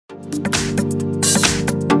Here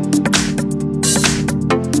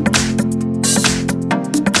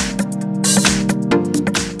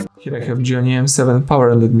I have GIONEE M7 Power,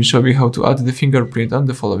 and let me show you how to add the fingerprint on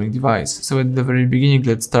the following device. So at the very beginning,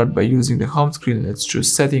 let's start by using the home screen. Let's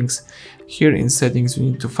choose settings. Here in settings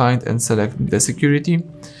we need to find and select the security.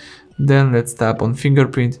 Then let's tap on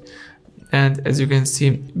fingerprint, and as you can see,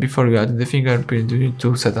 before you add the fingerprint you need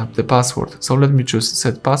to set up the password. So let me choose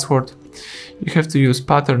set password. You have to use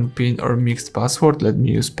pattern, pin or mixed password. Let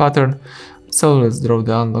me use pattern. So let's draw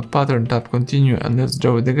the unlock pattern, tap continue, and let's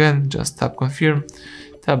draw it again. Just tap confirm,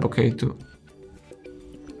 tap OK to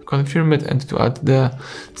confirm it, and to add the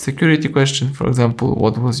security question, for example,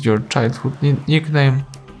 what was your childhood nickname?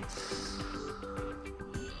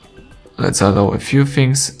 Let's allow a few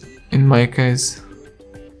things. In my case,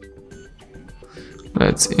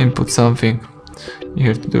 let's input something. You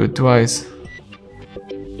have to do it twice.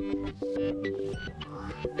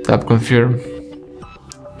 Tap confirm,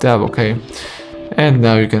 tap OK, and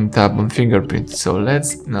now you can tap on fingerprint. So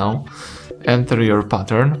let's now enter your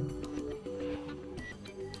pattern.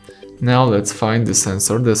 Now let's find the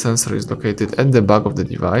sensor. The sensor is located at the back of the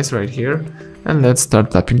device right here, and let's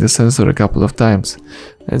start tapping the sensor a couple of times.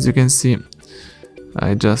 As you can see,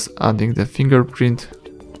 I just adding the fingerprint.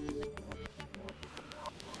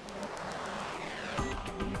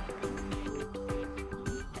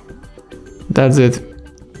 That's it.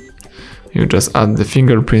 You just add the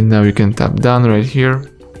fingerprint. Now you can tap done right here,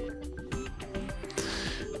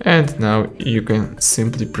 and now you can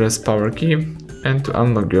simply press power key, and to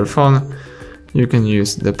unlock your phone you can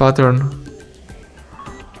use the pattern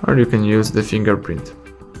or you can use the fingerprint.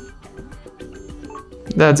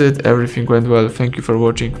 That's it, everything went well. Thank you for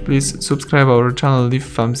watching. Please subscribe our channel, leave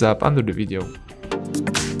thumbs up under the video.